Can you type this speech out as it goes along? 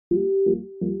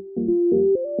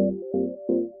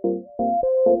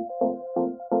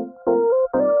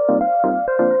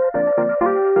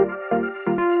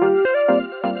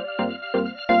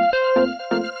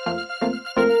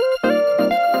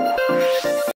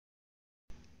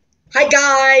Hi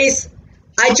guys!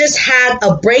 I just had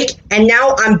a break and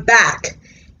now I'm back.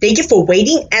 Thank you for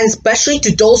waiting, and especially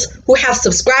to those who have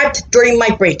subscribed during my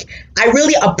break. I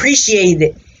really appreciate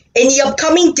it. In the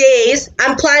upcoming days,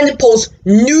 I'm planning to post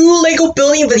new Lego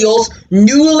building videos,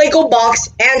 new Lego box,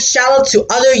 and shout out to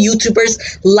other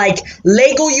YouTubers like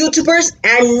Lego YouTubers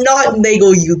and not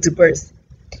Lego YouTubers.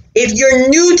 If you're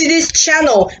new to this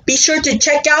channel, be sure to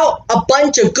check out a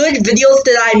bunch of good videos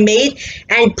that I made,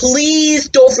 and please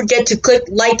don't forget to click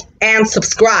like and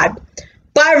subscribe.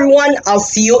 Bye everyone, I'll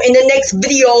see you in the next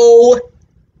video.